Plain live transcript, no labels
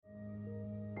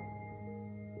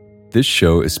This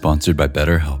show is sponsored by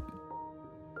BetterHelp.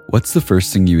 What's the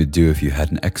first thing you would do if you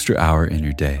had an extra hour in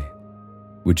your day?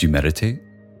 Would you meditate?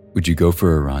 Would you go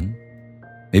for a run?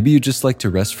 Maybe you just like to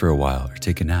rest for a while or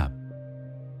take a nap.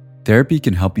 Therapy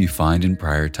can help you find and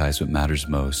prioritize what matters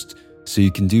most so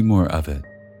you can do more of it.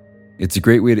 It's a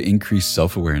great way to increase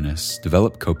self-awareness,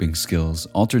 develop coping skills,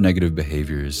 alter negative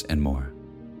behaviors, and more.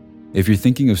 If you're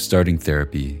thinking of starting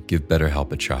therapy, give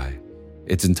BetterHelp a try.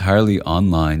 It's entirely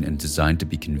online and designed to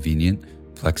be convenient,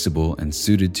 flexible, and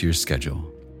suited to your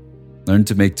schedule. Learn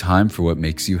to make time for what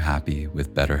makes you happy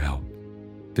with BetterHelp.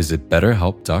 Visit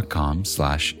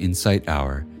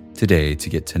betterhelp.com/insighthour today to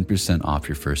get 10% off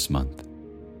your first month.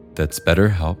 That's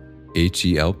BetterHelp,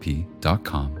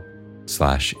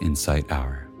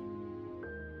 HELP.com/insighthour.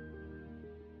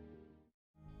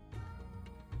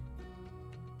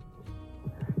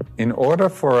 In order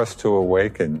for us to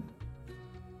awaken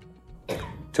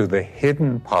to the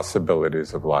hidden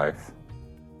possibilities of life,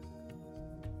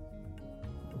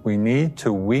 we need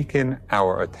to weaken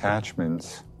our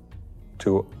attachments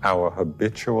to our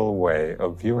habitual way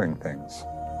of viewing things.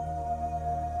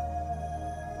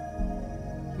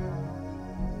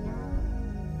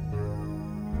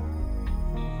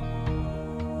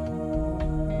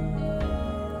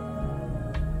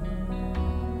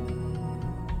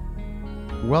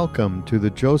 Welcome to the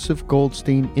Joseph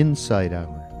Goldstein Insight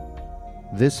Hour.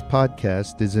 This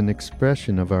podcast is an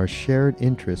expression of our shared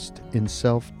interest in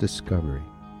self-discovery.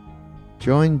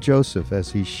 Join Joseph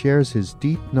as he shares his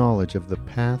deep knowledge of the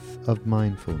path of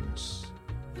mindfulness.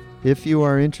 If you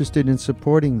are interested in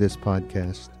supporting this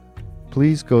podcast,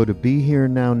 please go to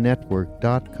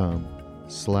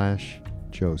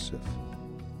BeHereNowNetwork.com/Joseph.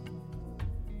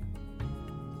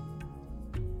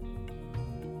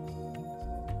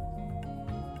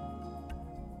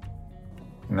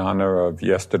 In honor of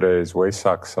yesterday's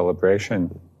Wesak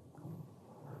celebration,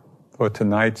 for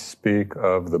tonight speak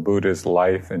of the Buddha's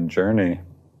life and journey,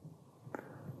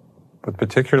 but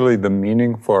particularly the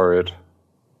meaning for it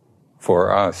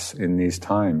for us in these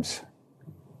times.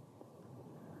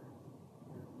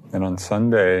 And on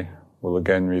Sunday, we'll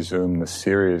again resume the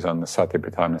series on the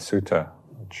Satipatthana Sutta,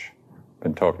 which I've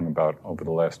been talking about over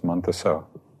the last month or so.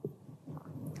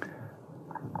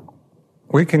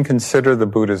 We can consider the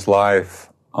Buddha's life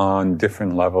on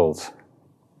different levels.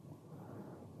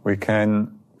 We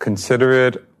can consider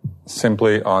it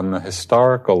simply on the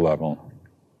historical level.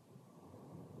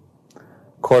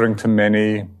 According to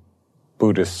many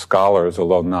Buddhist scholars,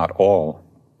 although not all,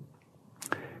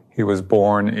 he was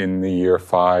born in the year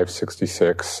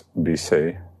 566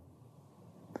 BC,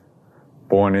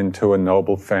 born into a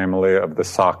noble family of the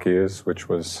Sakyas, which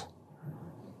was,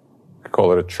 you could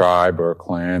call it a tribe or a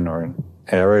clan or an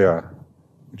area,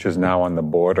 which is now on the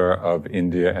border of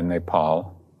India and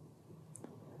Nepal.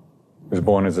 He was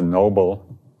born as a noble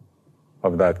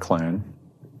of that clan.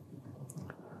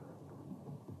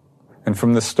 And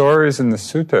from the stories in the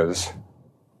suttas,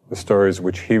 the stories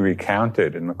which he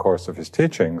recounted in the course of his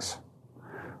teachings,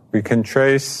 we can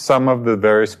trace some of the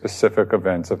very specific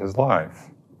events of his life.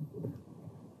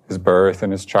 His birth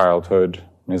and his childhood,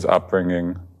 and his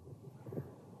upbringing,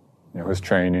 his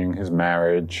training, his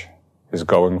marriage, his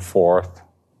going forth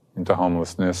into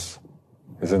homelessness,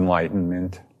 his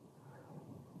enlightenment,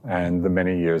 and the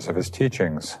many years of his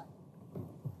teachings.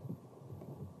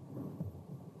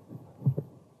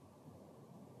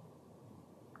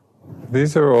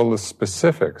 These are all the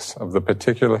specifics of the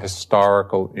particular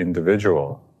historical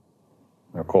individual.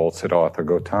 They're called Siddhartha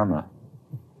Gautama.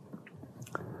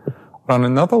 But on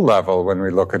another level, when we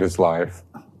look at his life,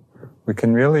 we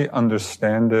can really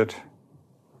understand it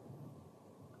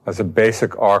as a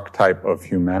basic archetype of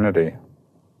humanity.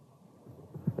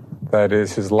 That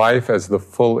is, his life as the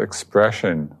full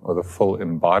expression or the full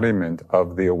embodiment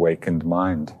of the awakened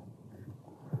mind.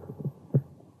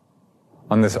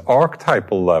 On this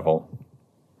archetypal level,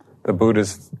 the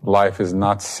Buddha's life is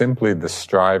not simply the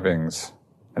strivings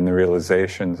and the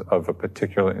realizations of a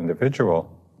particular individual.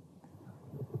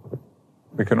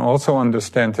 We can also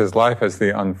understand his life as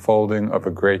the unfolding of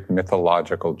a great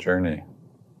mythological journey.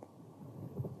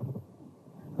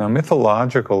 Now,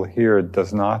 mythological here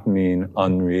does not mean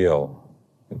unreal.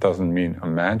 It doesn't mean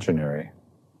imaginary.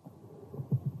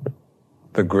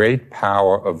 The great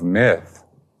power of myth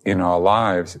in our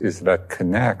lives is that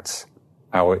connects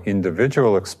our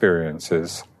individual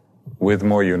experiences with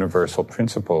more universal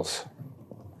principles.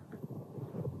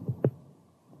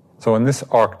 So on this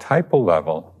archetypal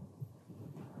level,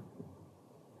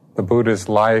 the Buddha's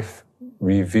life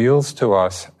reveals to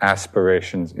us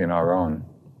aspirations in our own.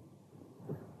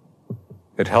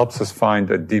 It helps us find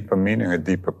a deeper meaning, a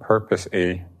deeper purpose,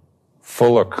 a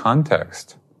fuller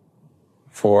context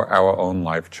for our own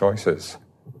life choices.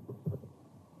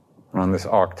 And on this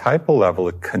archetypal level,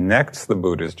 it connects the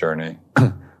Buddha's journey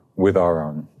with our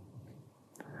own.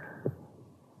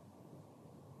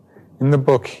 In the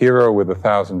book Hero with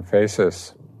 1,000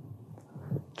 Faces,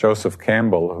 Joseph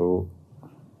Campbell, who,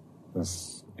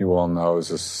 as you all know, is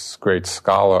a great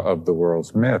scholar of the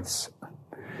world's myths,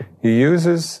 he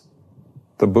uses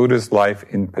the Buddha's life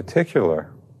in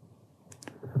particular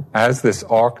as this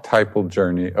archetypal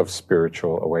journey of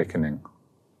spiritual awakening.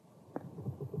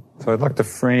 So I'd like to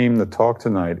frame the talk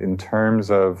tonight in terms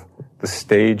of the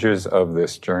stages of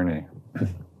this journey.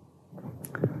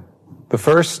 The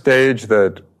first stage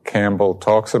that Campbell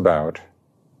talks about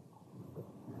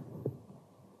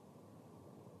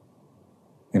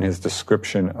in his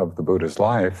description of the Buddha's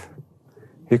life,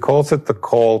 he calls it the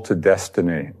call to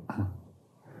destiny.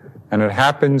 And it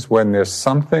happens when there's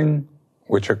something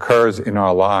which occurs in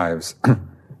our lives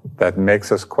that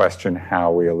makes us question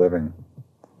how we are living,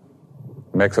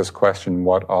 makes us question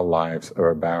what our lives are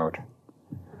about.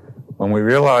 When we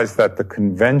realize that the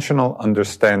conventional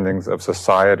understandings of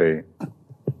society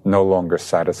no longer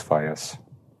satisfy us.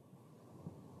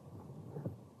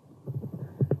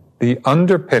 The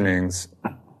underpinnings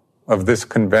of this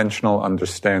conventional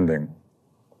understanding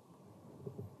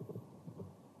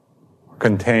are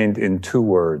contained in two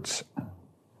words,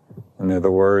 and they're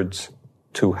the words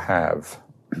to have.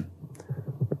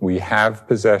 We have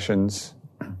possessions,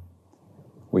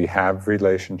 we have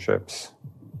relationships,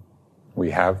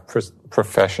 we have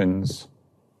professions,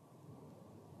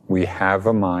 we have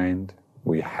a mind,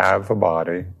 we have a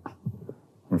body.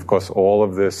 And of course, all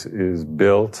of this is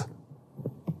built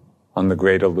on the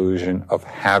great illusion of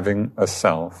having a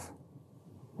self.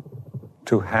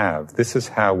 To have. This is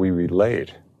how we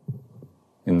relate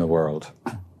in the world.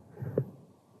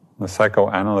 The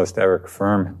psychoanalyst Erich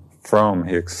Fromm,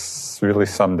 he really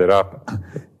summed it up.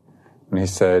 And he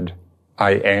said,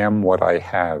 I am what I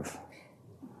have.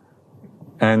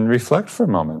 And reflect for a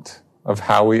moment of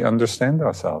how we understand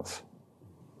ourselves.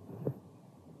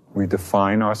 We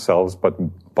define ourselves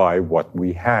but by what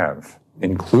we have,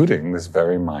 including this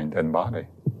very mind and body.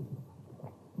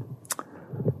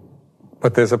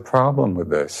 But there's a problem with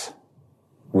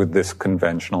this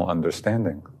conventional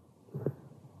understanding.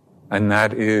 And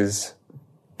that is,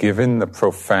 given the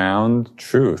profound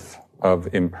truth of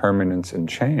impermanence and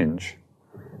change,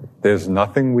 there's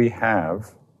nothing we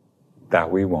have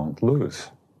that we won't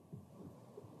lose.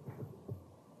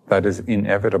 That is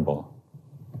inevitable.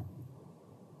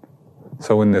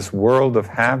 So in this world of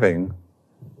having,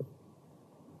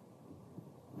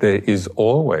 there is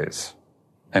always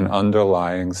an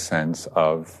underlying sense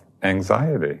of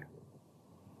anxiety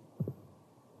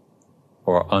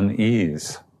or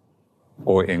unease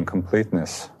or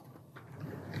incompleteness.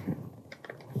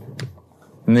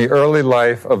 In the early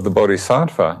life of the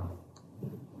Bodhisattva,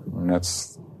 and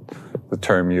that's the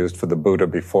term used for the Buddha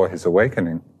before his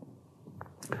awakening,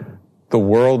 the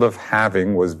world of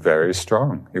having was very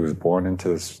strong. He was born into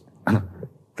this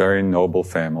very noble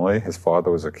family. His father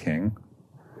was a king.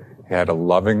 He had a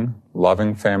loving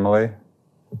family.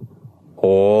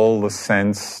 All the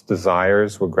sense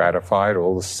desires were gratified.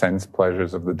 All the sense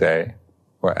pleasures of the day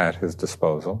were at his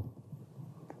disposal.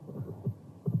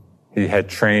 He had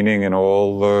training in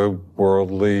all the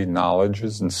worldly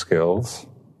knowledges and skills.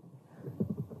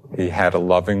 He had a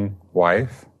loving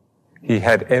wife. He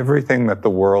had everything that the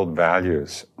world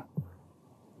values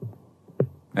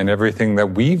and everything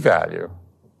that we value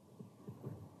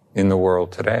in the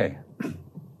world today.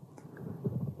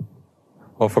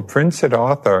 Well, for Prince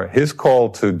Siddhartha, his call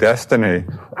to destiny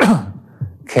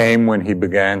came when he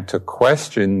began to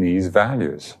question these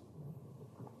values.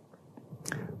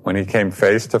 When he came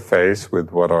face to face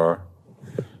with what are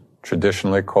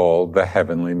traditionally called the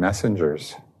heavenly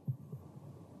messengers.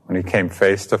 When he came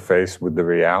face to face with the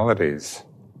realities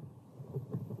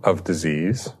of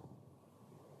disease,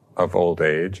 of old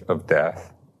age, of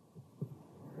death.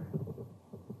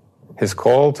 His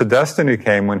call to destiny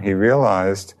came when he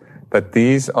realized that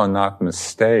these are not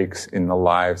mistakes in the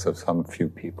lives of some few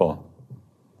people,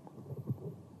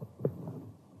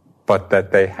 but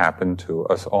that they happen to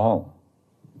us all.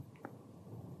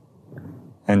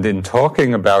 And in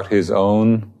talking about his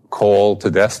own call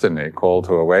to destiny, call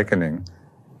to awakening,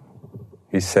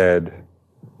 he said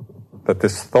that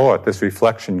this thought, this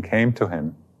reflection came to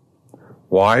him.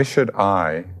 Why should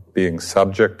I, being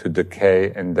subject to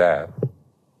decay and death,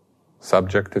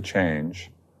 subject to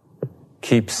change,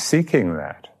 keep seeking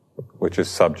that which is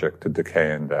subject to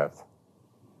decay and death?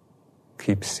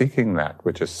 Keep seeking that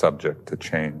which is subject to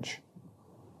change.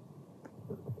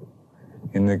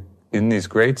 In these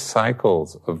great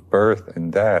cycles of birth and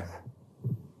death,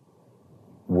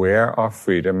 where are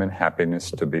freedom and happiness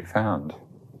to be found?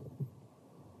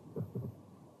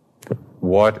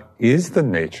 What is the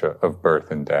nature of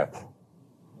birth and death?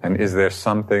 And is there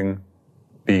something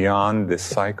beyond this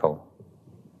cycle?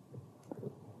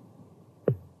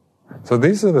 So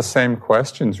these are the same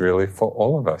questions really for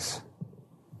all of us.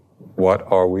 What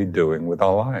are we doing with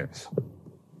our lives?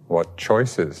 What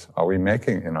choices are we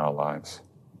making in our lives?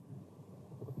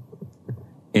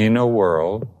 In a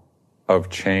world of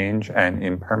change and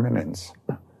impermanence,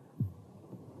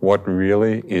 what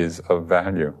really is of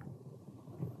value?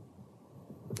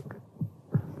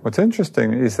 What's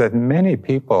interesting is that many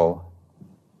people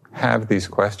have these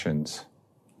questions.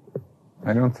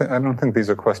 I don't think these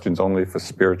are questions only for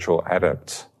spiritual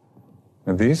adepts.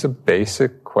 Now, these are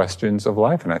basic questions of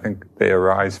life, and I think they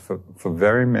arise for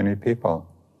very many people.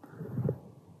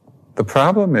 The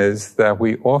problem is that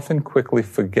we often quickly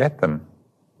forget them,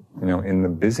 in the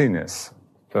busyness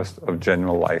just of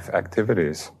general life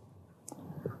activities.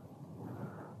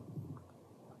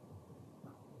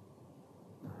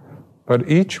 But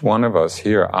each one of us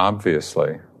here,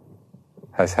 obviously,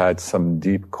 has had some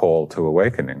deep call to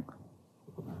awakening.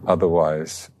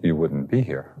 Otherwise, you wouldn't be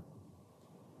here.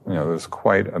 There's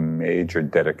quite a major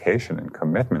dedication and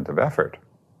commitment of effort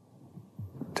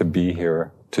to be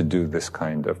here to do this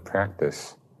kind of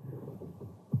practice.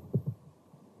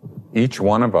 Each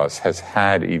one of us has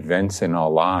had events in our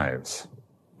lives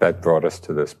that brought us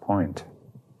to this point.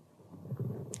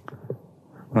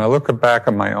 When I look back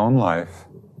at my own life,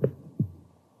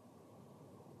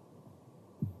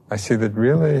 I see that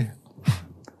really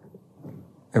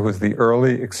it was the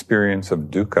early experience of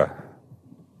dukkha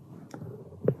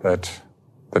that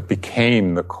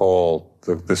became the call,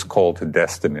 this call to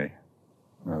destiny,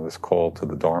 this call to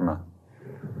the Dharma.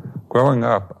 Growing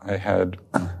up, I had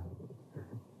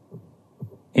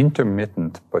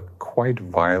intermittent but quite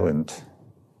violent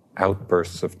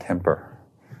outbursts of temper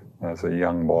as a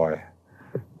young boy.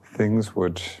 Things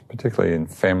would, particularly in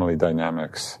family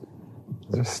dynamics,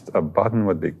 just a button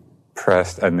would be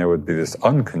pressed and there would be this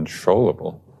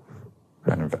uncontrollable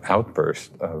kind of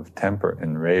outburst of temper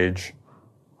and rage.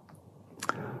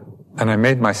 And I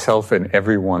made myself and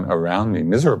everyone around me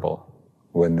miserable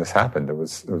when this happened. It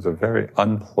was a very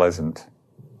unpleasant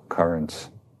occurrence.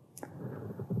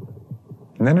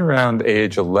 And then around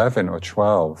age 11 or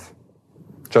 12,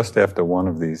 just after one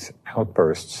of these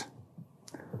outbursts,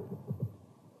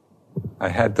 I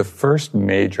had the first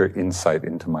major insight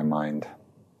into my mind.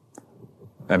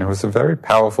 And it was a very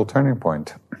powerful turning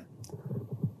point.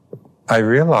 I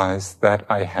realized that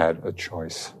I had a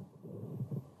choice.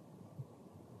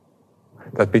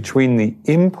 That between the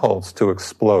impulse to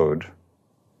explode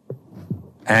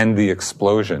and the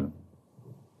explosion,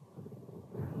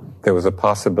 there was a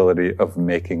possibility of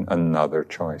making another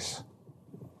choice.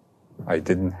 I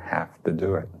didn't have to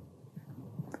do it.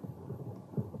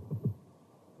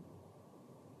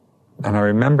 And I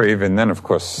remember even then, of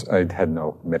course, I had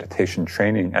no meditation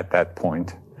training at that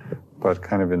point, but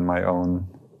kind of in my own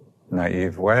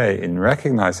naive way, in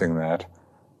recognizing that,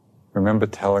 I remember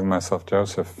telling myself,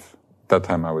 Joseph, at that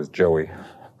time I was Joey,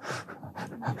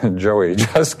 Joey,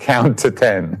 just count to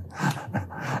 10.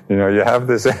 You have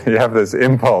this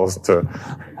impulse to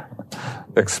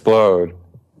explode.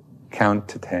 Count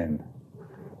to 10.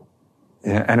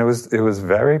 Yeah, and it was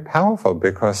very powerful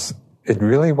because it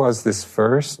really was this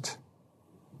first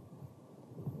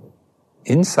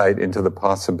insight into the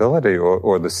possibility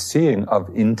or the seeing of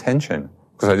intention,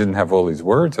 because I didn't have all these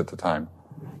words at the time,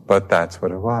 but that's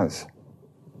what it was.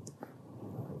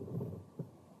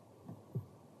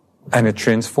 And it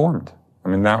transformed. I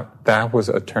mean, that was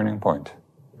a turning point,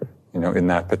 in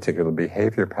that particular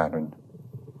behavior pattern.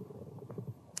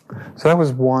 So that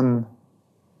was one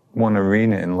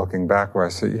arena in looking back where I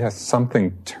said, yes,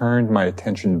 something turned my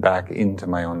attention back into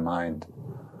my own mind.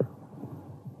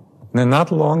 And then not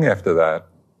long after that,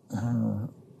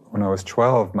 when I was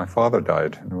 12, my father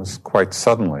died, and it was quite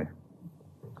suddenly.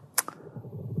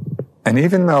 And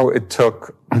even though it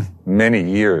took many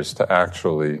years to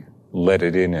actually let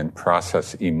it in and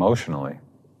process emotionally,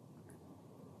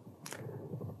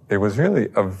 there was really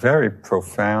a very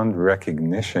profound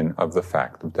recognition of the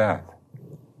fact of death.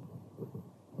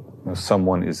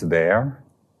 Someone is there,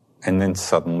 and then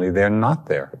suddenly they're not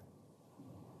there.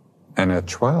 And at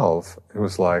 12, it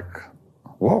was like,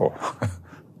 whoa,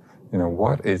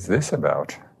 what is this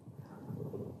about?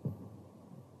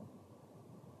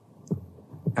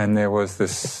 And there was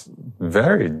this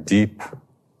very deep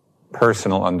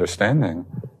personal understanding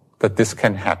that this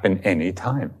can happen any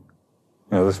time.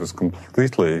 This was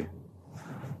completely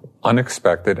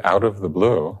unexpected, out of the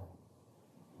blue.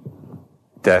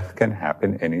 death can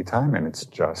happen anytime, and it's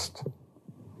just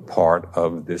part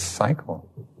of this cycle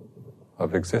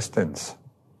of existence.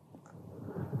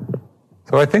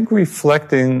 So I think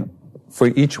reflecting for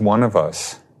each one of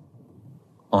us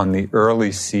on the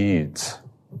early seeds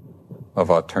of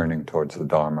our turning towards the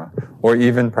Dharma, or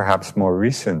even perhaps more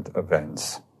recent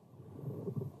events,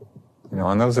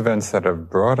 on those events that have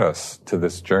brought us to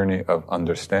this journey of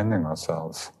understanding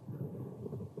ourselves.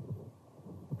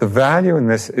 The value in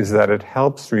this is that it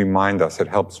helps remind us, it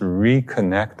helps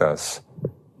reconnect us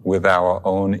with our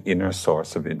own inner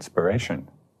source of inspiration.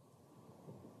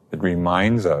 It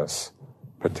reminds us,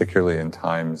 particularly in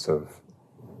times of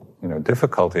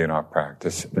difficulty in our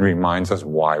practice, it reminds us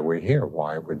why we're here,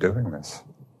 why we're doing this.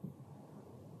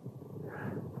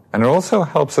 And it also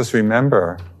helps us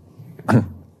remember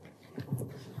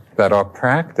that our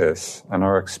practice and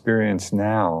our experience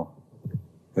now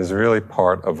is really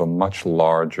part of a much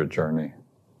larger journey.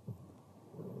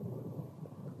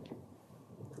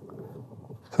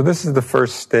 So this is the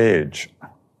first stage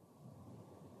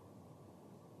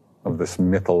of this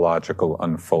mythological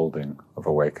unfolding of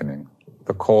awakening,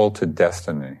 the call to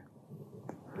destiny.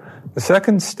 The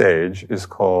second stage is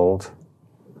called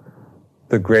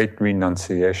the Great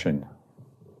Renunciation.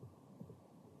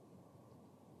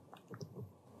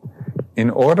 In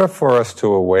order for us to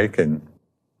awaken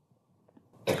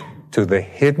to the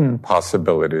hidden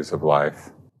possibilities of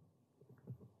life,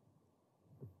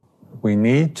 we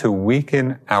need to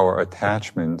weaken our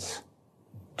attachments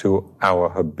to our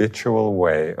habitual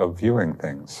way of viewing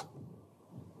things.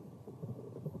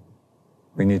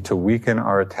 We need to weaken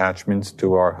our attachments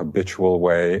to our habitual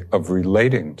way of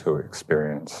relating to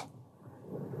experience,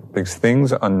 because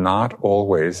things are not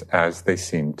always as they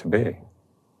seem to be.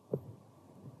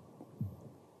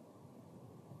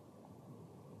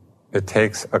 It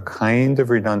takes a kind of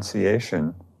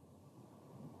renunciation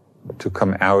to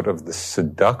come out of the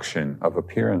seduction of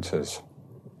appearances.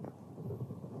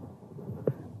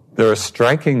 There are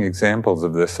striking examples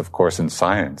of this, of course, in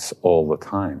science all the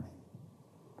time.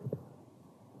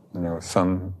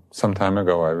 Some time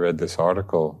ago I read this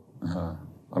article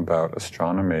about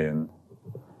astronomy, and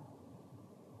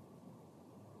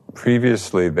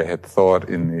previously they had thought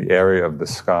in the area of the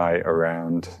sky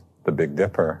around the Big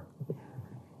Dipper,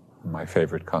 my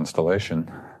favorite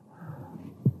constellation,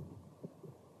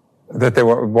 that there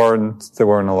weren't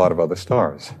a lot of other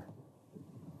stars.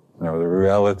 The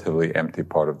relatively empty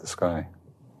part of the sky.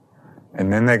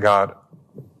 And then they got,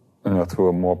 through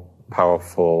a more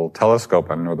powerful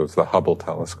telescope, I don't know, there was the Hubble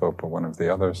telescope or one of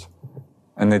the others,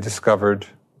 and they discovered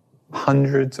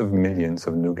hundreds of millions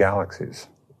of new galaxies.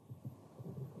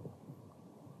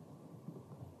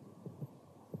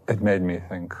 It made me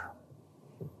think,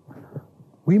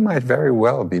 we might very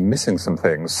well be missing some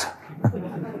things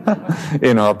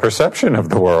in our perception of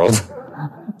the world.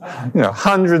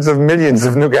 Hundreds of millions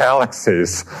of new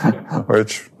galaxies,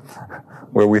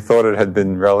 where we thought it had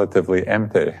been relatively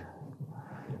empty.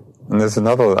 And there's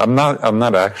another, I'm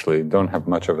not actually, don't have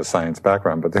much of a science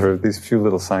background, but there are these few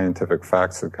little scientific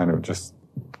facts that kind of just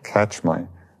catch my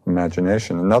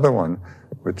imagination. Another one,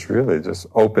 which really just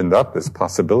opened up this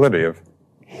possibility of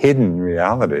hidden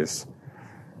realities.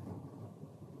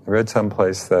 I read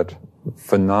someplace that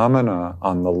phenomena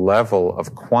on the level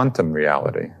of quantum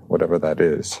reality, whatever that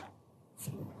is,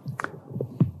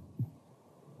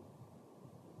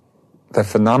 that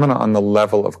phenomena on the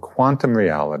level of quantum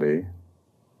reality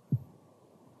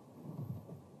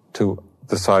to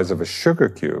the size of a sugar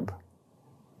cube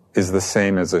is the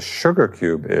same as a sugar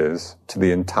cube is to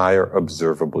the entire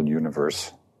observable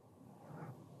universe.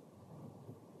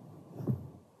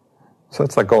 So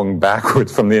it's like going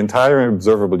backwards from the entire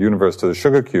observable universe to the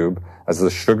sugar cube, as the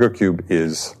sugar cube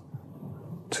is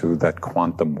to that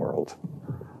quantum world.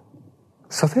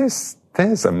 So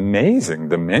there's amazing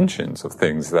dimensions of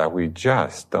things that we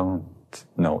just don't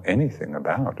know anything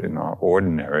about in our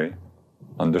ordinary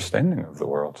understanding of the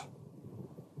world.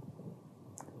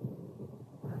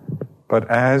 But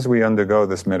as we undergo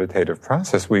this meditative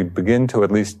process, we begin to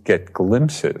at least get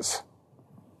glimpses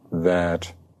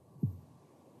that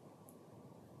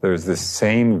there's this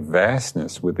same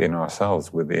vastness within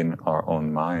ourselves, within our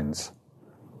own minds.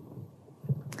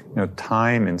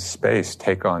 Time and space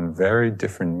take on very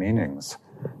different meanings,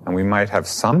 and we might have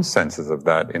some senses of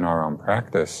that in our own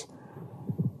practice.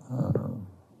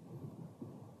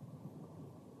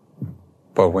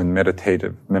 But when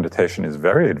meditation is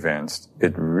very advanced,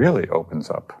 it really opens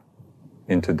up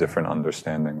into different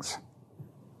understandings.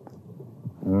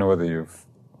 I don't know whether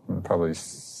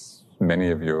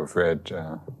many of you have read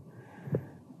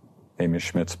Amy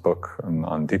Schmidt's book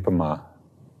on Dipama,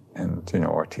 and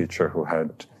our teacher who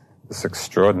had this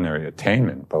extraordinary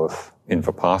attainment, both in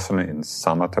Vipassana, in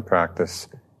Samatha practice,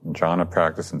 in Jhana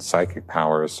practice, in psychic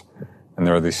powers. And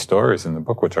there are these stories in the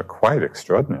book which are quite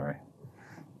extraordinary.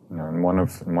 You know, in one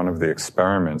of the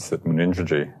experiments that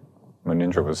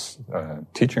Munindra was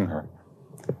teaching her,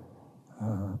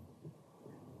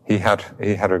 he had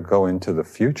her go into the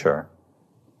future.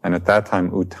 And at that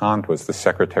time, U Thant was the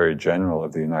Secretary General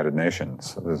of the United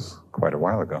Nations. So this is quite a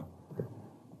while ago.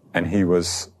 And he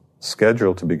was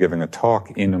scheduled to be giving a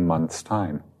talk in a month's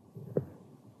time.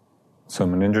 So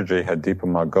Munindraji had Dipa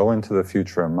Ma go into the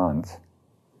future a month,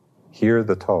 hear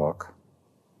the talk,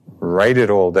 write it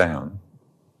all down,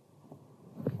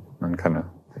 and kind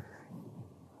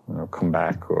of, come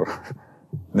back. Or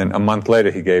then a month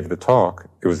later he gave the talk.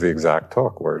 It was the exact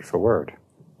talk, word for word.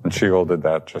 And she all did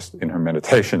that just in her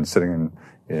meditation, sitting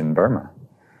in Burma.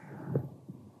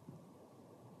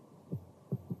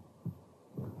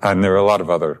 And there are a lot of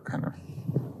other kind of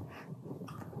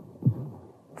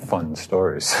fun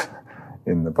stories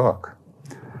in the book.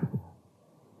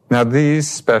 Now, these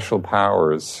special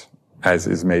powers, as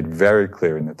is made very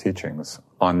clear in the teachings,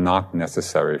 are not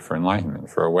necessary for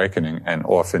enlightenment, for awakening, and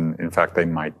often, in fact, they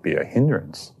might be a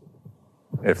hindrance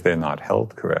if they're not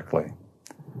held correctly.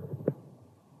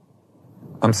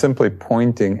 I'm simply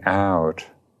pointing out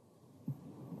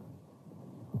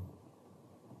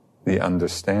the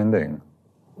understanding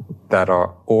that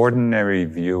our ordinary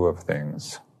view of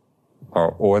things,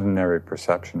 our ordinary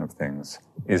perception of things,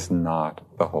 is not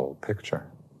the whole picture.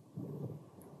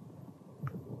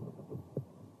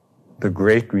 The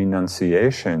great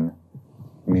renunciation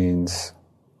means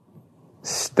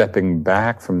stepping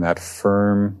back from that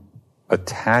firm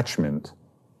attachment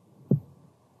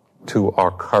to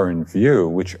our current view,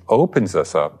 which opens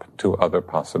us up to other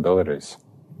possibilities.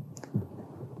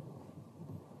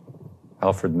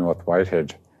 Alfred North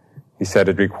Whitehead, he said,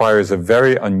 it requires a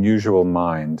very unusual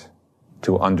mind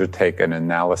to undertake an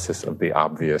analysis of the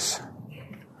obvious.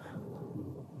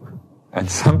 And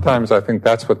sometimes I think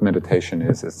that's what meditation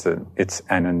is. It's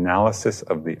an analysis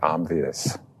of the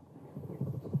obvious.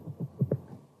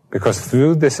 Because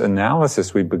through this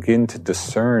analysis, we begin to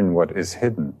discern what is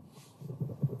hidden.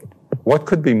 What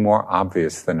could be more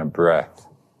obvious than a breath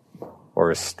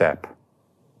or a step?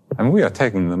 And we are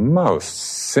taking the most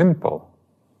simple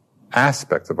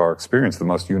aspects of our experience, the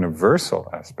most universal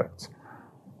aspects.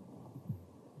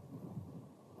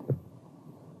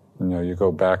 You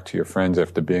go back to your friends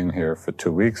after being here for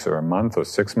 2 weeks or a month or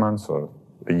 6 months or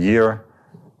a year.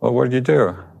 Well, what did you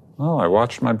do? Oh, I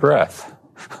watched my breath.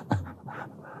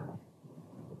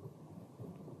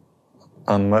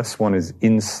 Unless one is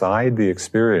inside the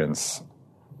experience,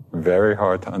 very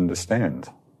hard to understand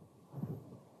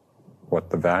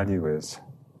what the value is.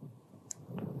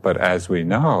 But as we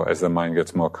know, as the mind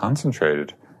gets more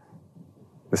concentrated,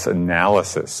 this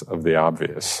analysis of the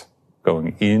obvious,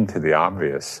 going into the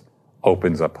obvious,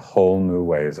 opens up whole new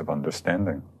ways of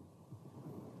understanding.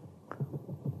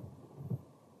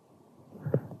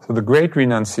 So the great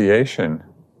renunciation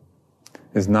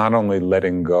is not only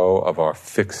letting go of our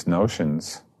fixed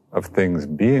notions of things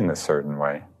being a certain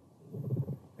way,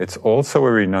 it's also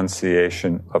a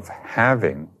renunciation of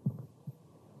having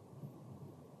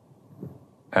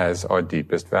as our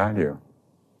deepest value,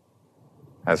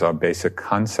 as our basic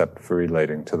concept for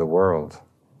relating to the world.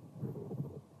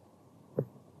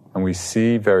 And we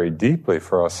see very deeply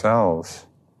for ourselves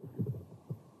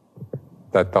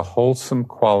that the wholesome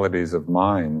qualities of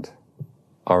mind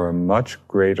are a much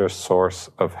greater source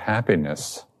of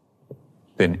happiness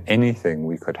than anything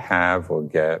we could have or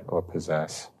get or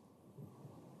possess.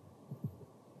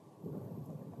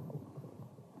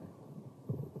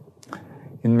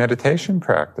 In meditation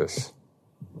practice,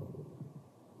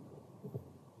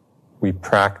 we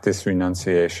practice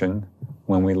renunciation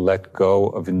when we let go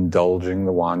of indulging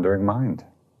the wandering mind.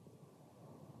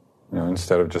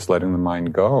 Instead of just letting the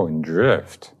mind go and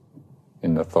drift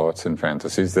in the thoughts and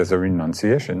fantasies, there's a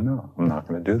renunciation. No, I'm not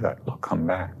going to do that. I'll come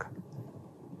back.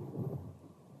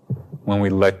 When we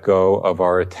let go of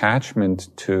our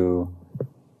attachment to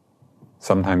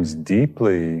sometimes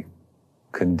deeply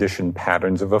conditioned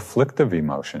patterns of afflictive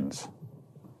emotions,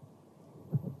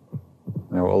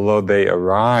 although they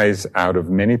arise out of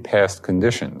many past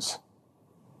conditions,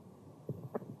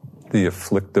 the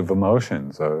afflictive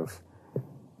emotions of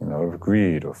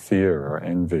greed or fear or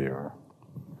envy or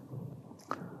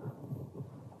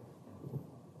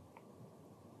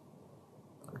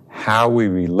how we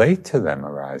relate to them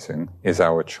arising is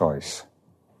our choice.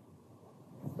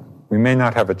 We may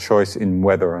not have a choice in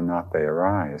whether or not they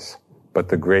arise, but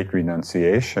the great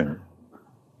renunciation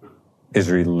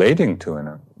is relating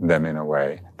to them in a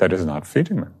way that is not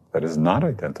feeding them, that is not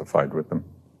identified with them.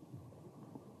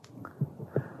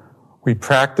 We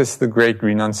practice the great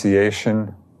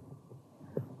renunciation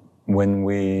when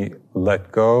we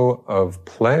let go of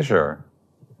pleasure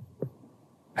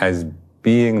as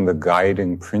being the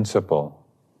guiding principle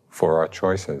for our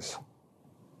choices.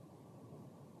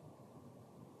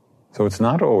 So it's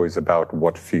not always about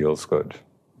what feels good.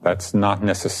 That's not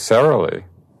necessarily,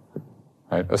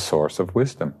 right, a source of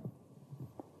wisdom.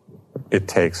 It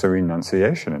takes a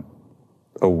renunciation,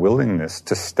 a willingness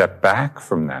to step back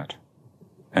from that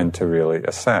and to really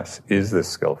assess, is this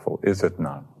skillful? Is it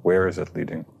not? Where is it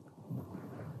leading?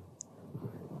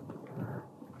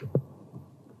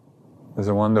 There's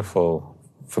a wonderful,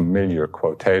 familiar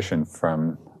quotation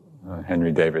from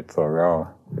Henry David Thoreau,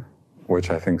 which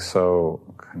I think so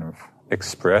kind of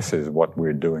expresses what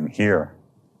we're doing here.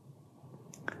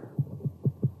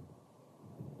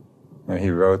 He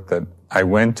wrote that, "I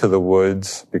went to the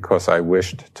woods because I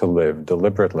wished to live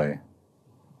deliberately,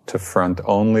 to front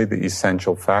only the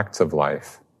essential facts of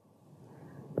life,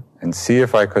 and see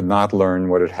if I could not learn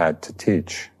what it had to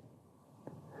teach,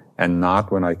 and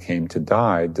not when I came to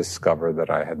die discover that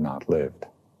I had not lived.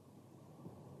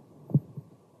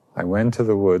 I went to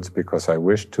the woods because I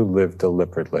wished to live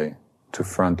deliberately, to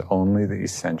front only the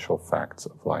essential facts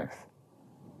of life."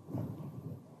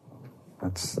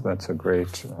 That's a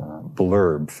great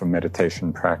blurb for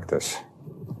meditation practice,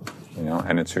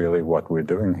 and it's really what we're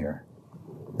doing here.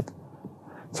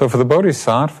 So for the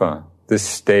Bodhisattva, this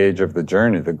stage of the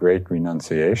journey, the great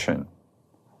renunciation,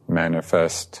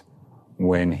 manifests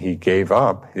when he gave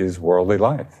up his worldly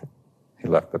life. He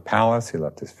left the palace, he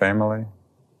left his family,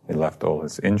 he left all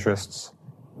his interests,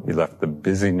 he left the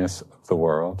busyness of the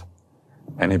world,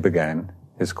 and he began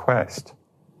his quest.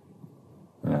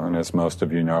 And as most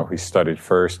of you know, he studied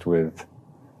first with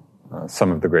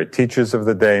some of the great teachers of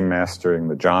the day, mastering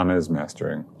the jhanas,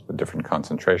 mastering the different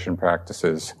concentration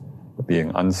practices.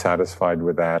 Being unsatisfied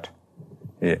with that,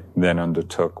 he then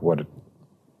undertook what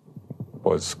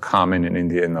was common in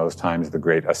India in those times, the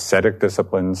great ascetic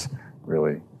disciplines,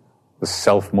 really the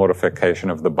self-mortification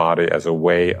of the body as a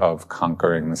way of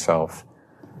conquering the self.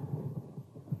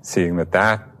 Seeing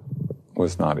that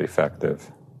was not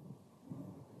effective.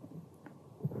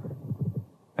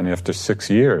 And after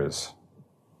 6 years,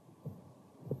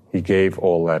 he gave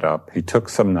all that up. He took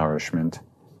some nourishment,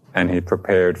 and he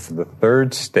prepared for the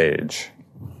third stage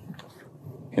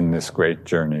in this great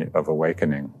journey of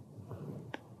awakening.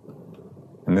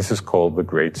 And this is called the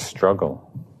great struggle.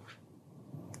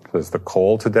 There's the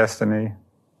call to destiny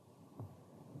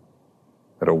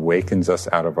that awakens us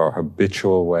out of our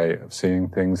habitual way of seeing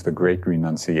things, the great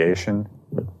renunciation,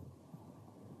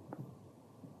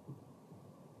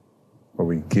 where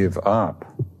we give up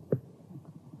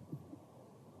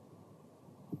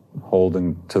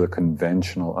holding to the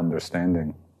conventional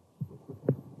understanding.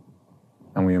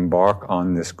 And we embark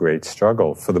on this great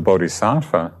struggle. For the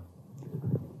Bodhisattva,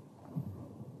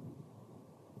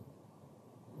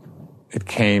 it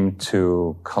came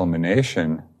to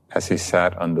culmination as he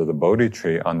sat under the Bodhi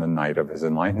tree on the night of his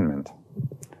enlightenment.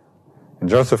 And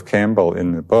Joseph Campbell,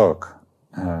 in the book,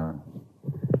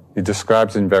 he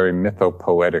describes in very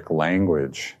mythopoetic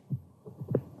language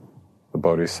the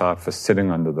Bodhisattva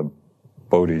sitting under the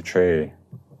Bodhi tree,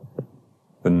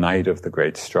 the night of the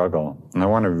great struggle. And I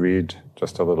want to read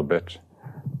just a little bit.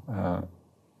 And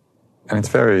it's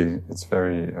very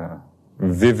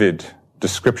vivid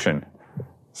description.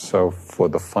 So for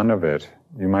the fun of it,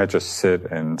 you might just sit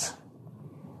and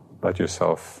let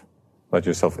yourself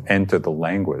enter the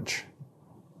language,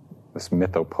 this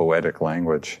mythopoetic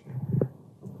language.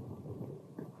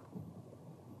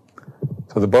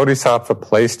 So the Bodhisattva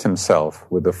placed himself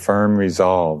with a firm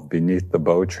resolve beneath the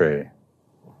Bo tree,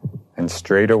 and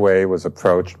straightway was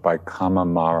approached by Kama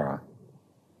Mara,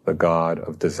 the god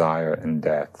of desire and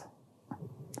death.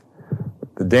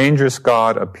 The dangerous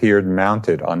god appeared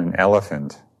mounted on an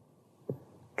elephant,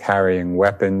 carrying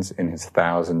weapons in his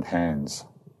 1,000 hands.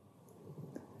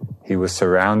 He was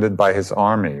surrounded by his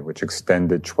army, which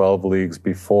extended 12 leagues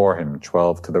before him,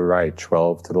 12 to the right,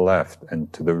 12 to the left,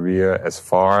 and to the rear as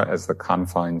far as the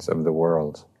confines of the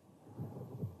world.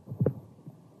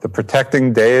 The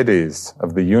protecting deities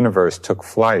of the universe took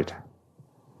flight,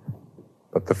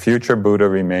 but the future Buddha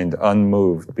remained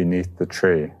unmoved beneath the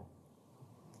tree.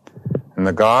 And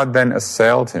the god then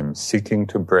assailed him, seeking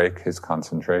to break his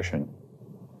concentration.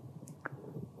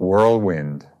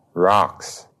 Whirlwind,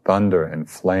 rocks, thunder and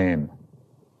flame,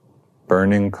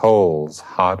 burning coals,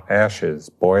 hot ashes,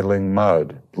 boiling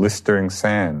mud, blistering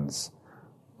sands,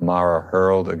 Mara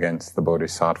hurled against the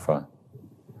Bodhisattva.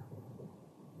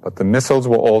 But the missiles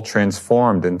were all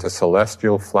transformed into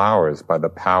celestial flowers by the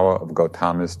power of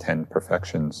Gautama's 10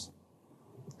 perfections.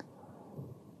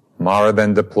 Mara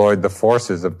then deployed the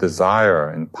forces of desire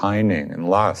and pining and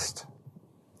lust.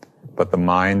 But the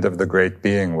mind of the great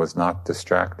being was not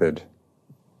distracted.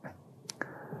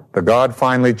 The god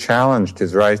finally challenged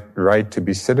his right to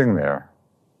be sitting there,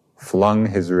 flung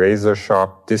his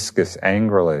razor-sharp discus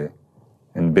angrily,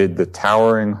 and bid the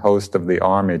towering host of the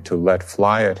army to let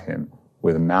fly at him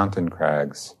with mountain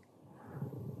crags.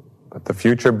 But the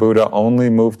future Buddha only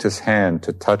moved his hand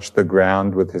to touch the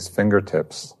ground with his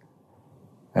fingertips,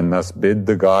 and thus bid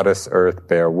the goddess earth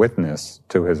bear witness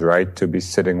to his right to be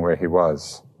sitting where he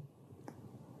was.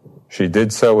 She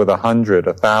did so with 100,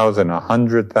 1,000,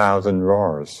 100,000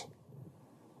 roars,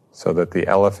 so that the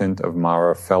elephant of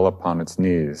Mara fell upon its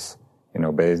knees in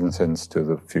obeisance to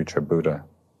the future Buddha.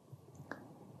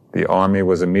 The army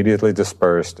was immediately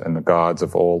dispersed, and the gods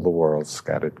of all the world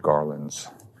scattered garlands.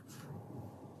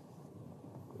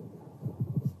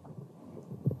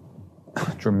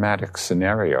 Dramatic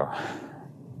scenario.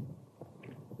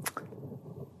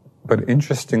 But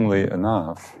interestingly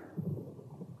enough,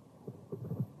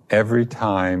 every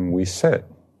time we sit,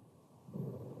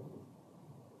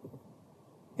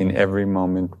 in every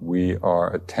moment we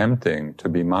are attempting to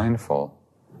be mindful,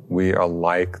 we are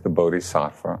like the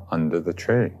Bodhisattva under the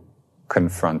tree,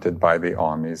 confronted by the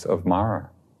armies of Mara.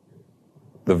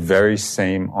 The very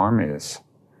same armies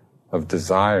of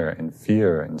desire and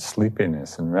fear and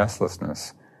sleepiness and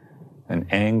restlessness and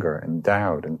anger and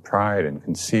doubt and pride and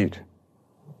conceit.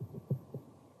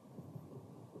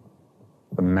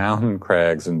 The mountain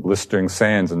crags and blistering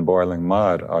sands and boiling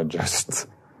mud are just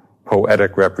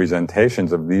poetic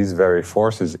representations of these very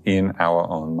forces in our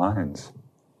own minds.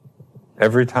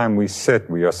 Every time we sit,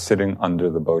 we are sitting under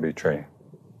the Bodhi tree.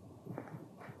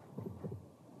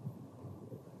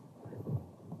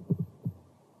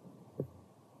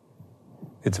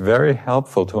 It's very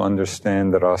helpful to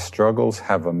understand that our struggles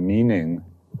have a meaning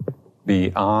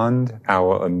beyond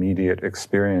our immediate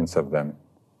experience of them,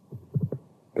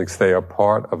 because they are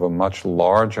part of a much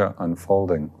larger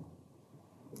unfolding.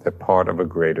 They're part of a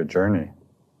greater journey.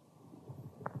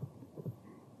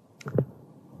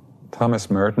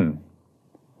 Thomas Merton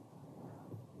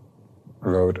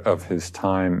wrote of his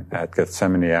time at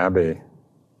Gethsemane Abbey.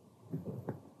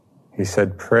 He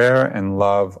said, "Prayer and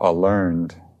love are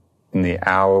learned in the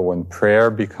hour when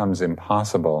prayer becomes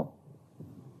impossible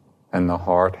and the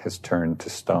heart has turned to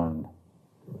stone.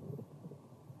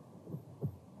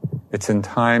 It's in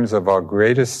times of our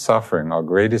greatest suffering, our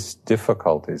greatest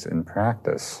difficulties in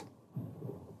practice,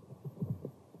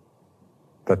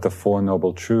 that the Four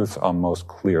Noble Truths are most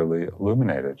clearly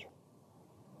illuminated.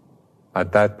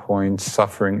 At that point,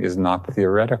 suffering is not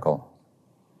theoretical.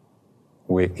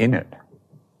 We're in it.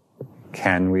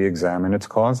 Can we examine its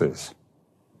causes?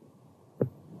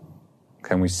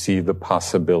 Can we see the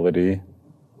possibility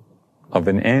of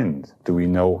an end? Do we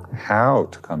know how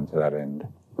to come to that end?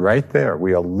 Right there,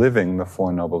 we are living the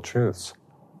Four Noble Truths.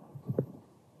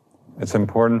 It's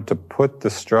important to put the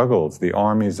struggles, the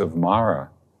armies of Mara,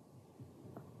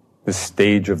 the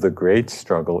stage of the great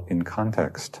struggle, in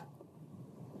context.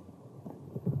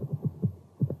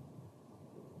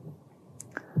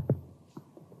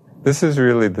 This is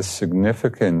really the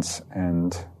significance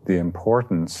and the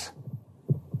importance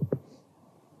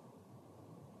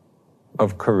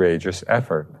of courageous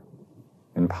effort.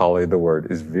 In Pali, the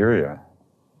word is virya.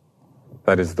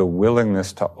 That is the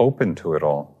willingness to open to it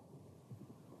all.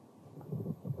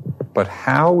 But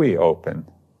how we open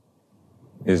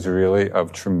is really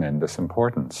of tremendous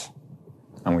importance.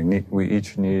 And we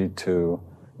each need to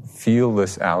feel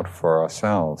this out for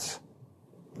ourselves.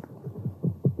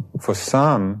 For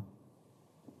some,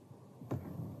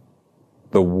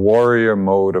 the warrior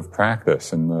mode of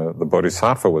practice, and the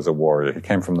Bodhisattva was a warrior. He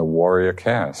came from the warrior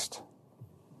caste.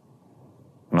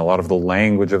 And a lot of the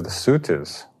language of the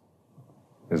suttas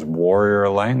is warrior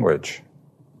language.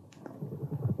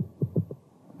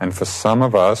 And for some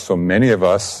of us, or many of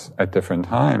us at different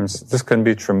times, this can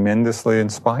be tremendously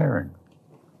inspiring.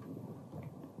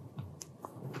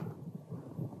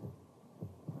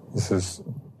 This is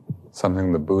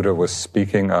something the Buddha was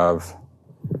speaking of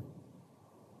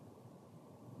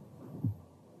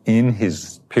in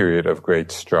his period of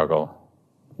great struggle.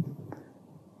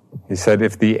 He said,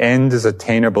 "If the end is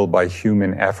attainable by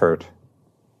human effort,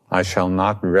 I shall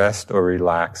not rest or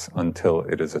relax until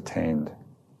it is attained.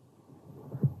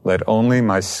 Let only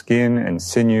my skin and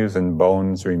sinews and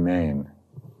bones remain.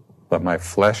 Let my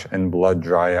flesh and blood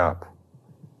dry up.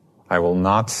 I will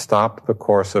not stop the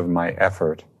course of my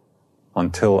effort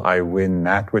until I win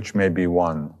that which may be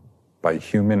won by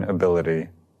human ability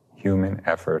human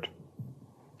effort,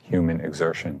 human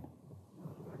exertion.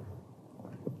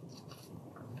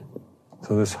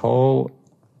 So this whole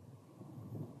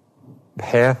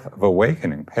path of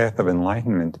awakening, path of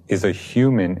enlightenment, is a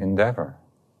human endeavor.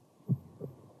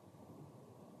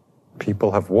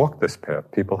 People have walked this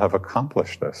path. People have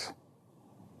accomplished this.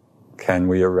 Can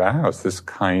we arouse this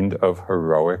kind of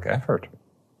heroic effort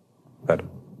that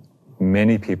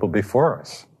many people before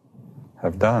us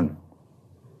have done?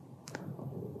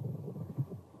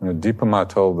 Dipa Ma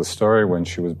told the story when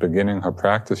she was beginning her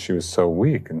practice. She was so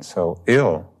weak and so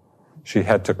ill, she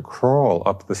had to crawl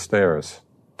up the stairs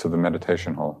to the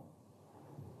meditation hall.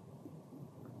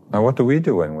 Now, what do we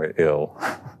do when we're ill?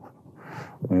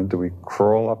 Do we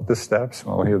crawl up the steps?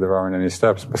 Well, here there aren't any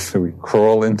steps, but do we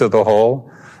crawl into the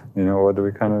hole? Or do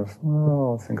we kind of,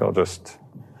 I think I'll just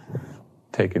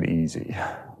take it easy.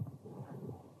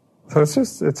 So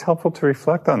it's helpful to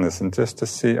reflect on this and just to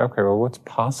see, okay, well, what's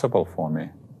possible for me?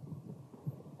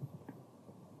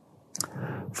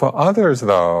 For others,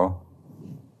 though,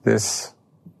 this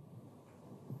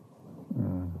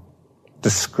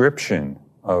description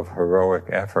of heroic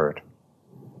effort,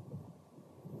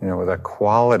 with that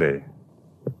quality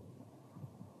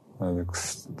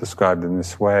described in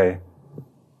this way,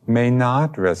 may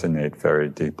not resonate very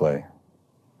deeply.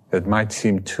 It might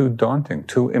seem too daunting,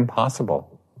 too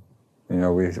impossible.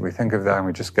 We think of that and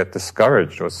we just get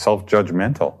discouraged or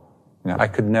self-judgmental. I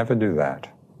could never do that.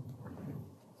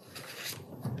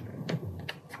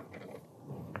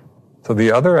 So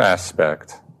the other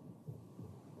aspect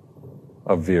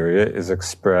of virya is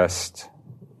expressed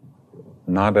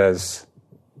not as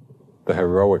the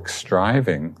heroic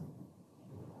striving,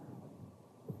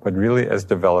 but really as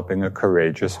developing a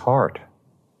courageous heart,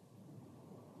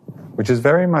 which is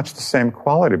very much the same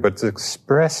quality, but it's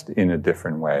expressed in a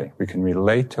different way. We can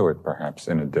relate to it perhaps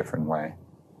in a different way.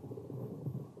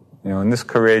 And this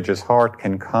courageous heart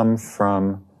can come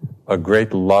from a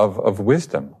great love of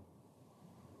wisdom.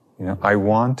 I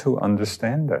want to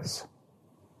understand this.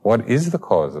 What is the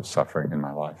cause of suffering in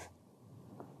my life?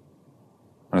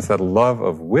 And it's that love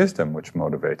of wisdom which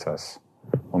motivates us.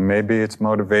 Or maybe it's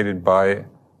motivated by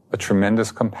a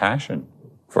tremendous compassion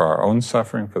for our own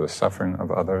suffering, for the suffering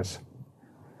of others.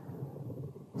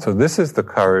 So this is the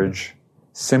courage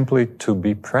simply to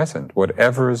be present.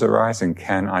 Whatever is arising,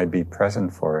 can I be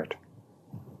present for it?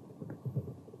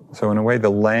 So in a way, the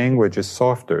language is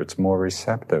softer, it's more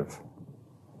receptive,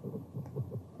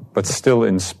 but still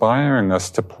inspiring us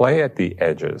to play at the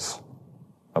edges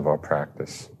of our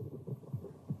practice.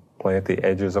 Play at the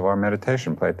edges of our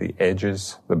meditation, play at the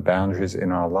edges, the boundaries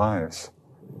in our lives.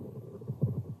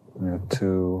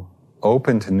 To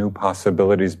open to new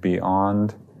possibilities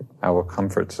beyond our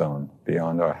comfort zone,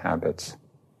 beyond our habits.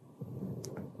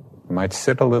 You might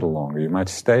sit a little longer, you might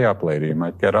stay up later, you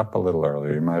might get up a little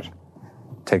earlier, you might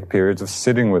take periods of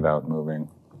sitting without moving.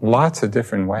 Lots of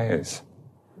different ways.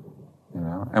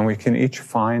 And we can each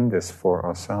find this for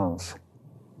ourselves.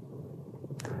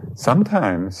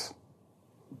 Sometimes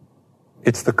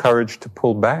it's the courage to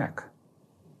pull back.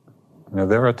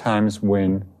 There are times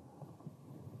when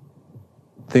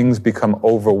things become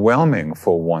overwhelming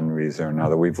for one reason or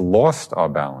another. We've lost our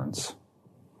balance.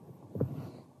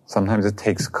 Sometimes it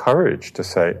takes courage to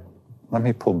say, let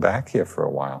me pull back here for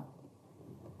a while.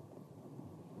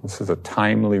 This is a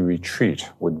timely retreat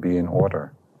would be in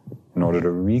order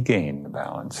to regain the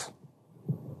balance.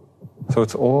 So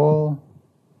it's all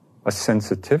a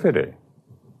sensitivity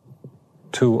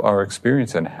to our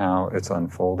experience and how it's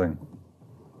unfolding,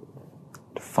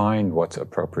 to find what's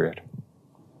appropriate.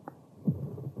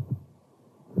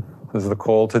 There's the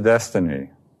call to destiny.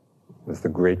 There's the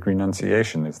great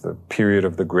renunciation. There's the period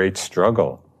of the great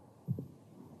struggle.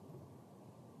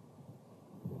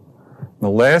 The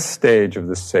last stage of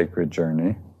this sacred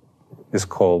journey is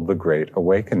called the Great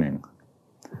Awakening.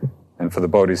 And for the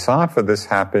Bodhisattva, this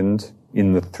happened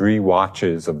in the 3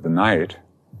 watches of the night.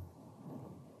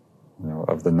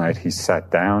 Of the night he sat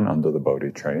down under the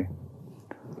Bodhi tree.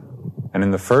 And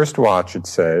in the first watch it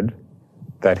said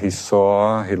that he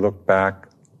looked back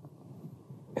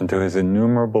into his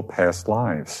innumerable past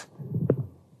lives.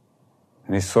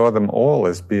 And he saw them all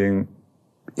as being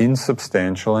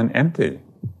insubstantial and empty.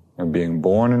 Being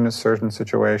born in a certain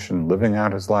situation, living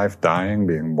out his life, dying,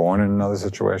 being born in another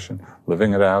situation,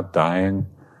 living it out, dying.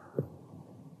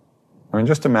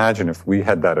 Just imagine if we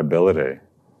had that ability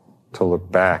to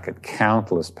look back at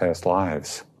countless past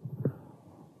lives.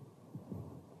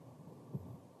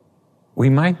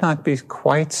 We might not be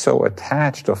quite so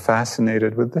attached or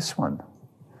fascinated with this one.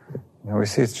 We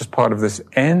see it's just part of this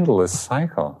endless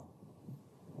cycle.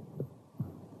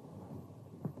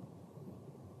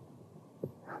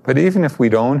 But even if we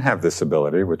don't have this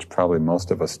ability, which probably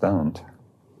most of us don't,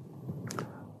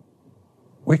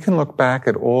 we can look back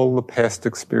at all the past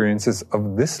experiences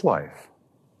of this life.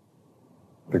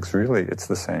 Because really, it's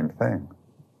the same thing.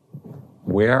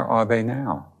 Where are they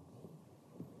now?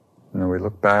 We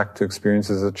look back to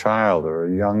experiences as a child or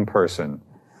a young person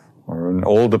or an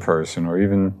older person or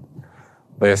even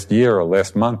last year or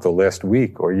last month or last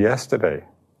week or yesterday.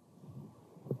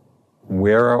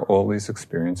 Where are all these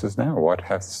experiences now? What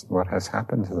has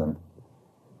happened to them?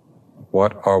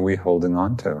 What are we holding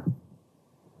on to?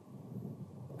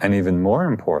 And even more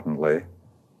importantly,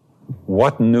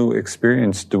 what new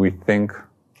experience do we think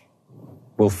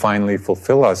will finally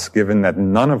fulfill us, given that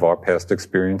none of our past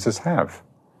experiences have?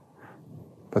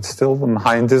 But still the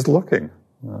mind is looking.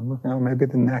 Maybe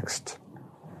the next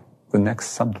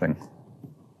something.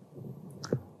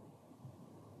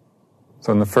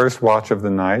 So in the first watch of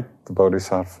the night, the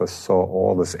Bodhisattva saw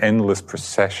all this endless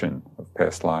procession of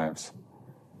past lives.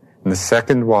 In the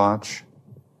second watch,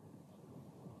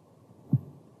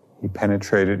 he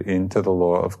penetrated into the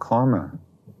law of karma,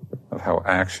 of how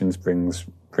actions bring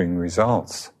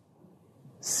results,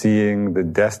 seeing the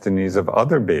destinies of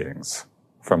other beings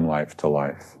from life to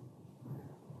life,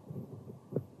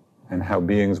 and how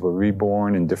beings were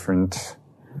reborn in different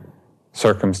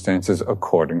circumstances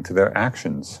according to their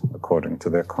actions, according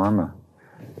to their karma.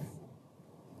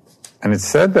 And it's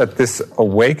said that this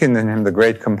awakened in him the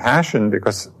great compassion,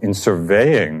 because in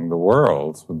surveying the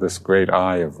world with this great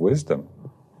eye of wisdom,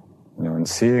 and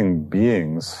seeing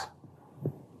beings,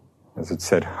 as it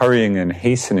said, hurrying and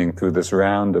hastening through this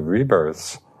round of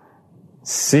rebirths,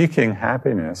 seeking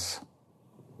happiness,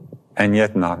 and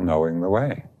yet not knowing the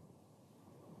way.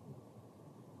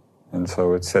 And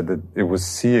so it said that it was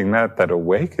seeing that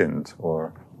awakened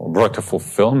or brought to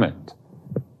fulfillment,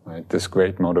 right, this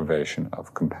great motivation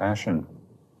of compassion.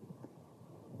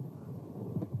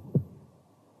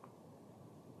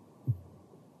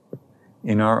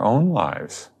 In our own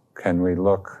lives, can we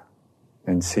look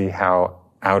and see how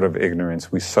out of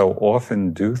ignorance we so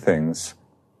often do things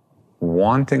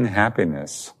wanting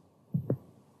happiness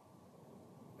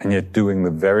and yet doing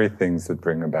the very things that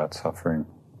bring about suffering?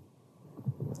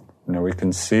 We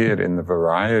can see it in the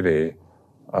variety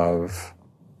of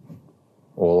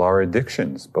all our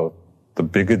addictions, both the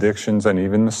big addictions and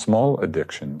even the small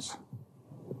addictions.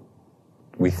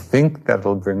 We think that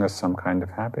it'll bring us some kind of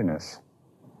happiness.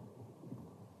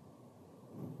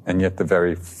 And yet the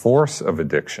very force of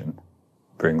addiction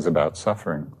brings about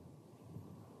suffering.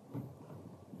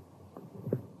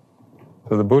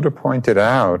 So the Buddha pointed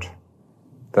out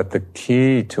that the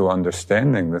key to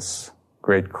understanding this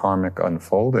great karmic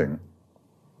unfolding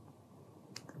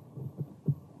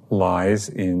lies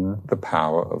in the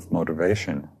power of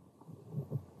motivation.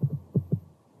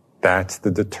 That's the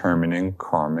determining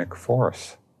karmic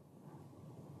force.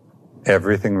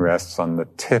 Everything rests on the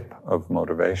tip of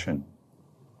motivation.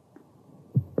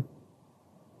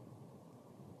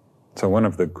 So one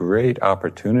of the great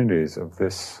opportunities of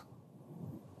this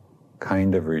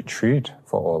kind of retreat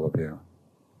for all of you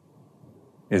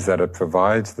is that it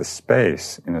provides the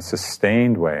space in a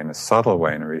sustained way, in a subtle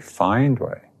way, in a refined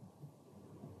way,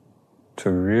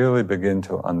 to really begin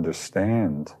to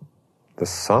understand the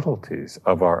subtleties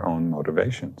of our own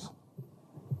motivations,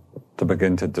 to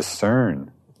begin to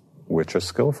discern which are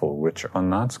skillful, which are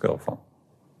not skillful,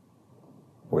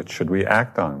 which should we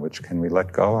act on, which can we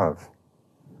let go of.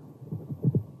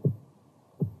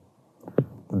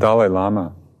 The Dalai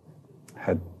Lama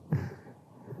had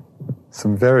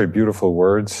some very beautiful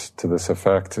words to this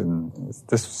effect, and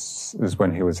this is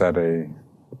when he was at a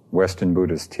Western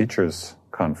Buddhist teachers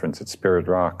conference at Spirit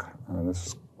Rock.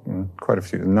 This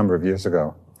was a number of years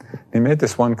ago. He made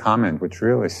this one comment which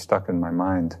really stuck in my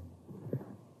mind.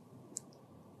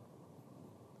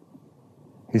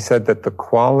 He said that the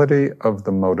quality of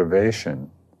the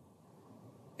motivation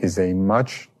is a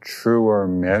much truer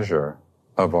measure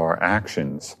of our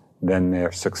actions than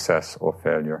their success or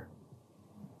failure.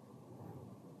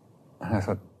 And I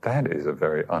thought, that is a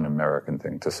very un-American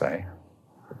thing to say.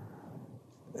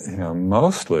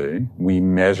 Mostly we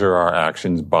measure our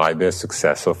actions by their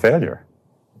success or failure.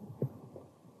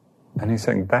 And he's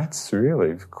saying that's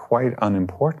really quite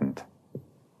unimportant.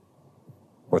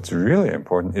 What's really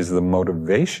important is the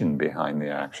motivation behind the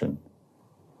action.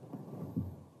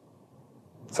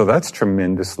 So that's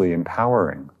tremendously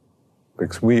empowering,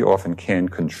 because we often can't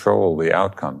control the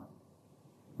outcome,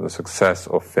 the success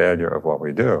or failure of what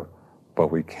we do,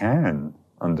 but we can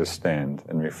understand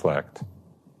and reflect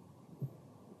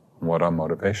what our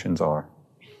motivations are.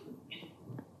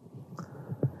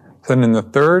 Then in the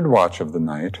third watch of the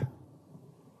night,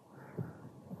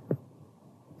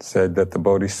 said that the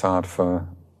Bodhisattva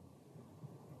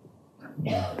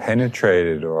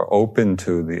penetrated or opened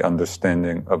to the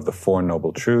understanding of the Four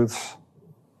Noble Truths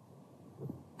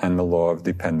and the law of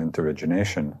dependent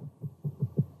origination.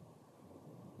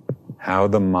 How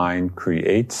the mind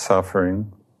creates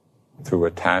suffering through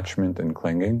attachment and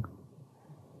clinging,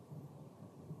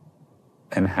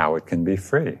 and how it can be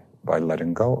free by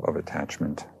letting go of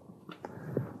attachment.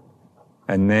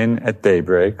 And then at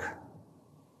daybreak,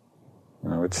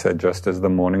 it said just as the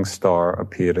morning star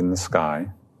appeared in the sky,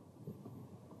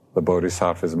 the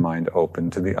Bodhisattva's mind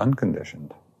opened to the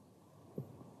unconditioned,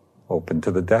 open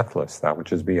to the deathless, that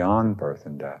which is beyond birth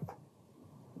and death,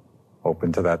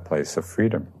 open to that place of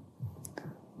freedom.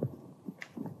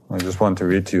 I just want to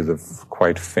read to you the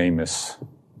quite famous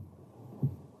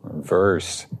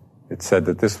verse. It said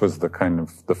that this was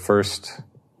the first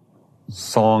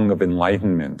song of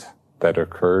enlightenment that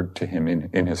occurred to him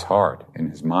in his heart, in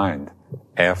his mind,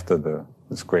 after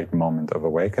this great moment of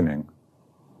awakening.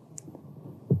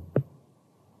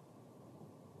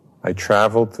 I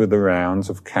traveled through the rounds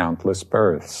of countless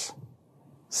births,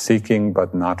 seeking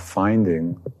but not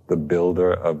finding the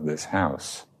builder of this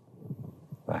house,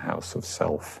 the house of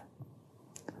self.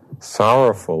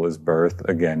 Sorrowful is birth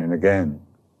again and again.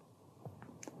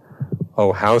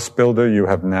 O house builder, you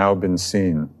have now been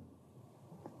seen.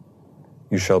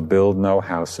 You shall build no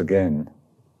house again.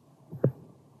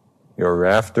 Your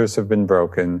rafters have been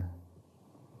broken,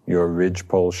 your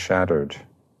ridgepoles shattered.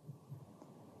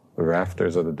 The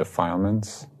rafters are the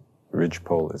defilements,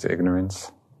 ridgepole is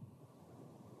ignorance.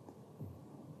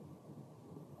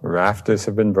 Rafters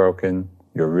have been broken,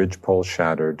 your ridgepole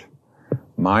shattered.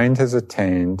 Mind has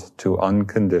attained to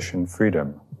unconditioned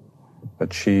freedom.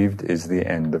 Achieved is the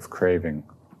end of craving.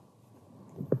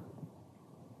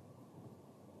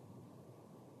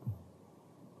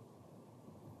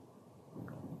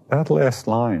 That last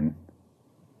line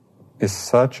is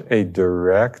such a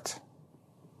direct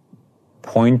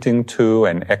pointing to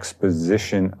an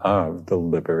exposition of the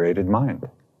liberated mind.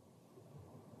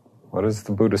 What is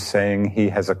the Buddha saying he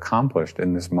has accomplished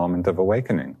in this moment of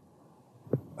awakening?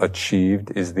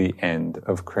 Achieved is the end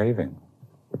of craving.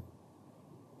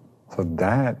 So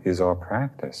that is our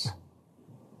practice.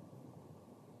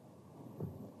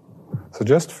 So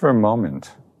just for a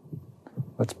moment,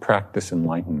 let's practice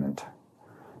enlightenment.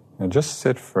 Now just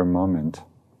sit for a moment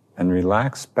and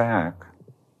relax back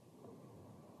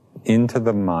into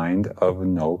the mind of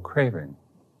no craving,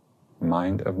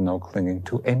 mind of no clinging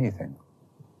to anything.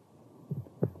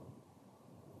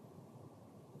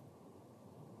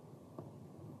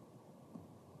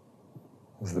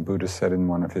 As the Buddha said in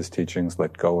one of his teachings,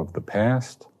 let go of the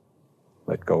past,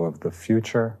 let go of the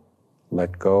future,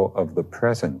 let go of the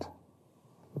present,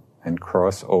 and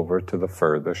cross over to the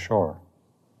further shore.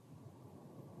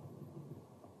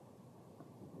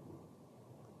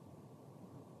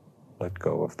 Let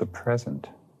go of the present.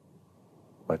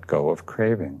 Let go of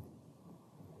craving.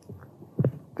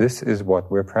 This is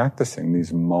what we're practicing,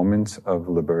 these moments of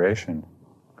liberation.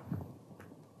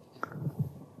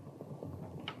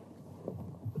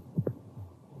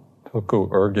 Tulku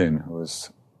Urgyen, who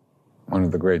was one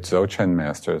of the great Dzogchen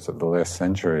masters of the last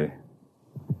century,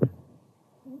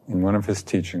 in one of his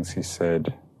teachings he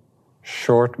said,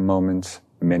 short moments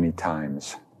many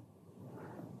times.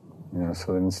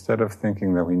 So instead of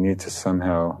thinking that we need to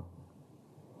somehow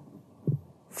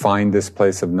find this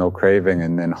place of no craving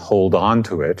and then hold on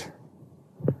to it,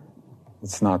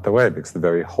 it's not the way, because the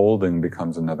very holding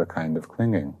becomes another kind of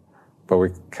clinging.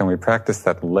 But can we practice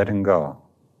that letting go,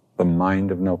 the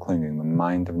mind of no clinging, the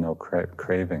mind of no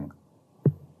craving?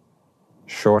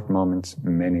 Short moments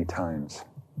many times.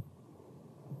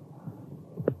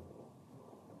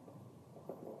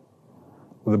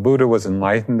 The Buddha was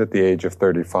enlightened at the age of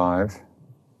 35.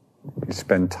 He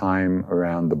spent time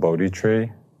around the Bodhi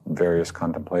tree, various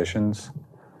contemplations.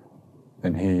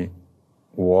 Then he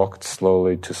walked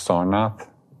slowly to Sarnath,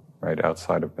 right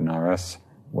outside of Benares,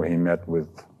 where he met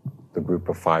with the group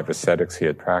of 5 ascetics he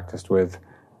had practiced with.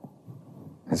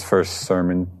 His first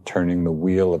sermon, turning the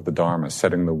wheel of the Dharma,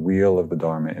 setting the wheel of the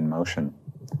Dharma in motion.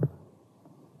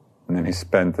 And then he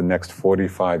spent the next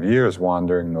 45 years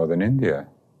wandering northern India,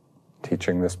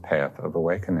 teaching this path of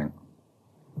awakening.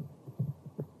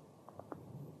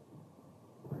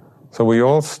 So we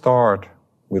all start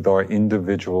with our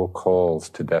individual calls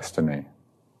to destiny.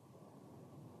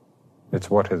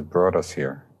 It's what has brought us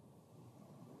here.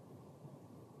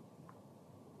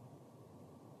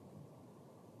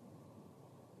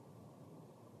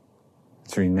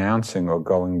 It's renouncing or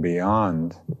going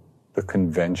beyond the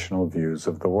conventional views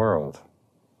of the world.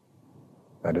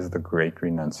 That is the great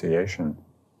renunciation.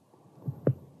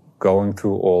 going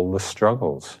through all the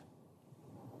struggles,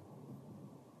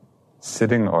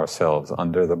 sitting ourselves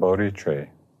under the Bodhi tree,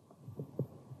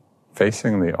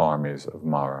 facing the armies of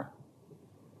Mara,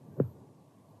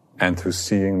 and through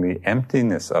seeing the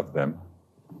emptiness of them,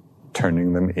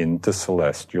 turning them into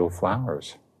celestial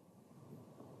flowers.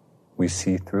 We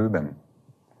see through them,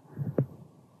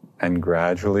 and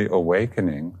gradually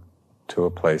awakening to a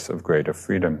place of greater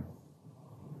freedom.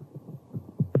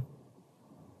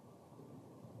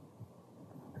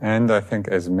 And I think,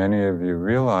 as many of you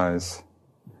realize,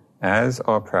 as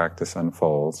our practice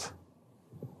unfolds,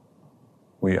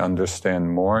 we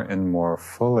understand more and more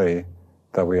fully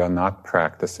that we are not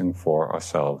practicing for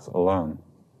ourselves alone.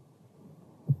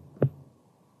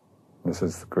 This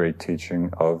is the great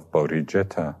teaching of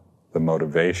Bodhicitta, the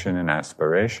motivation and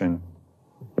aspiration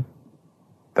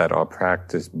that our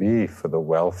practice be for the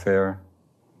welfare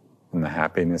and the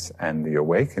happiness and the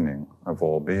awakening of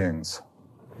all beings.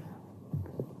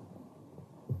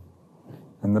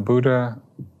 And the Buddha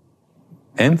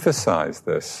emphasized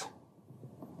this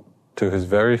to his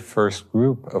very first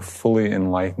group of fully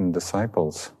enlightened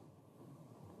disciples.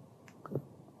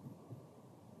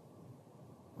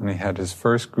 And he had his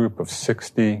first group of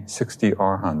 60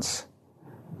 arhants.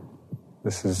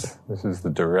 This is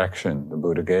the direction the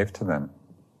Buddha gave to them.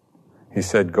 He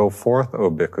said, "Go forth,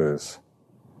 O bhikkhus,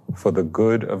 for the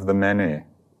good of the many,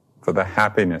 for the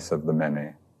happiness of the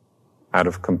many, out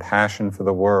of compassion for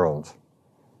the world,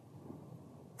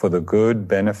 for the good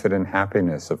benefit and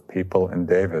happiness of people and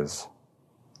devas.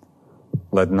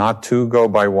 Let not two go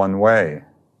by one way.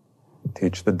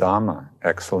 Teach the Dhamma,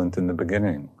 excellent in the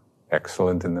beginning,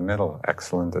 excellent in the middle,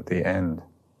 excellent at the end.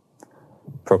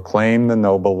 Proclaim the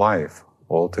noble life,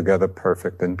 altogether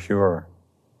perfect and pure.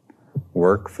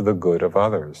 Work for the good of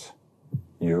others,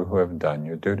 you who have done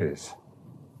your duties."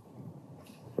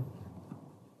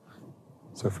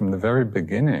 So from the very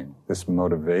beginning, this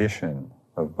motivation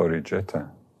of bodhicitta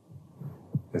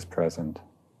is present.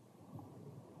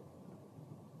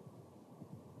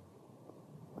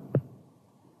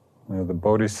 The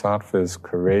Bodhisattva's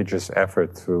courageous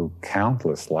effort through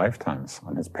countless lifetimes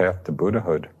on his path to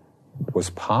Buddhahood was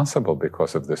possible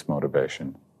because of this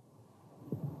motivation.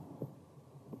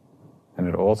 And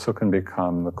it also can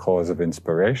become the cause of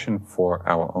inspiration for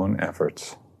our own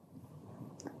efforts.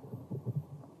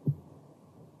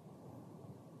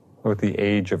 At the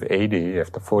age of 80,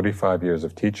 after 45 years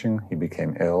of teaching, he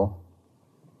became ill.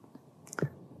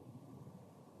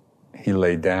 He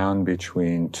lay down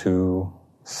between two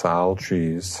sal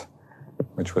trees,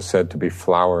 which was said to be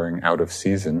flowering out of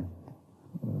season,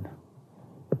 in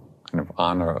kind of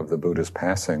honor of the Buddha's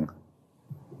passing,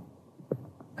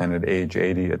 and at age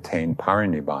 80 attained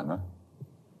parinibbana,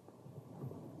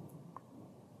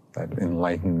 that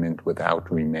enlightenment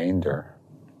without remainder.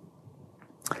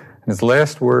 And his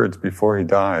last words before he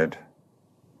died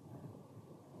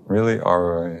really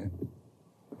are a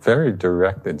very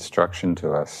direct instruction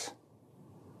to us.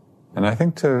 And I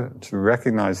think to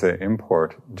recognize their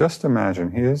import, just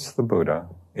imagine, here's the Buddha,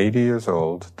 80 years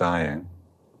old, dying,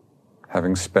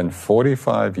 having spent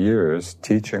 45 years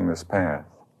teaching this path.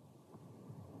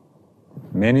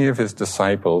 Many of his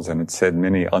disciples, and it said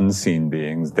many unseen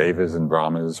beings, devas and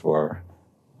brahmas, were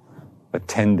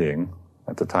attending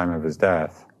at the time of his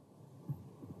death.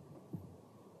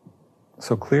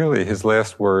 So clearly his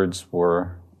last words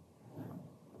were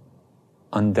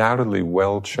undoubtedly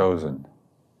well chosen.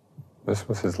 This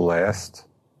was his last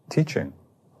teaching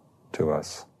to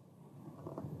us.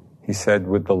 He said,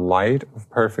 "With the light of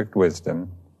perfect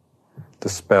wisdom,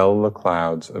 dispel the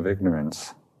clouds of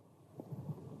ignorance.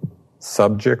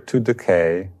 Subject to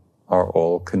decay are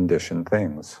all conditioned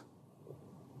things.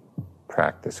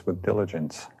 Practice with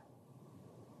diligence."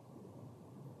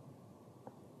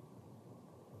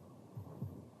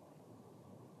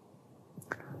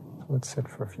 So let's sit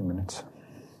for a few minutes.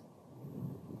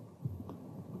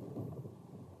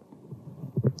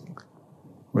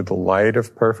 With the light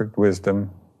of perfect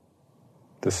wisdom,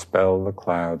 dispel the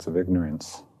clouds of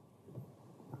ignorance.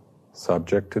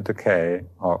 Subject to decay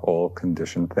are all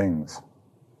conditioned things.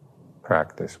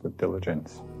 Practice with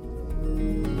diligence.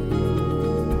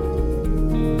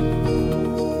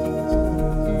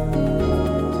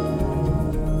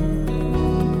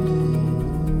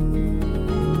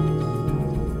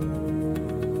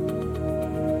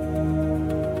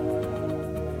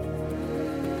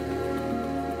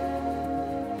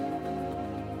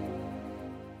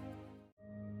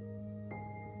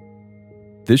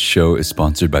 This show is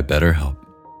sponsored by BetterHelp.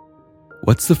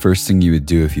 What's the first thing you would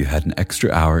do if you had an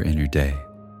extra hour in your day?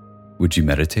 Would you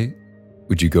meditate?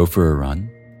 Would you go for a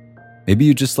run? Maybe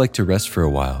you'd just like to rest for a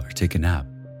while or take a nap.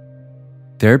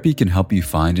 Therapy can help you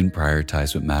find and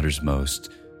prioritize what matters most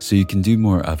so you can do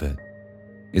more of it.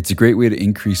 It's a great way to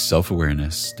increase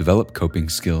self-awareness, develop coping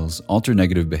skills, alter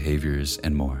negative behaviors,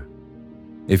 and more.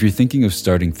 If you're thinking of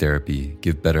starting therapy,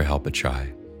 give BetterHelp a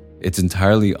try. It's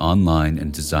entirely online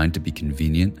and designed to be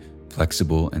convenient,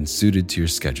 flexible, and suited to your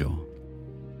schedule.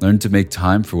 Learn to make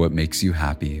time for what makes you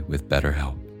happy with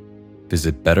BetterHelp.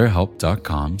 Visit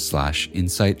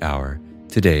betterhelp.com/insighthour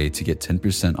today to get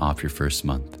 10% off your first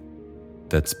month.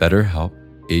 That's BetterHelp,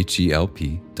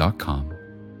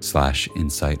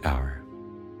 HELP.com/insighthour.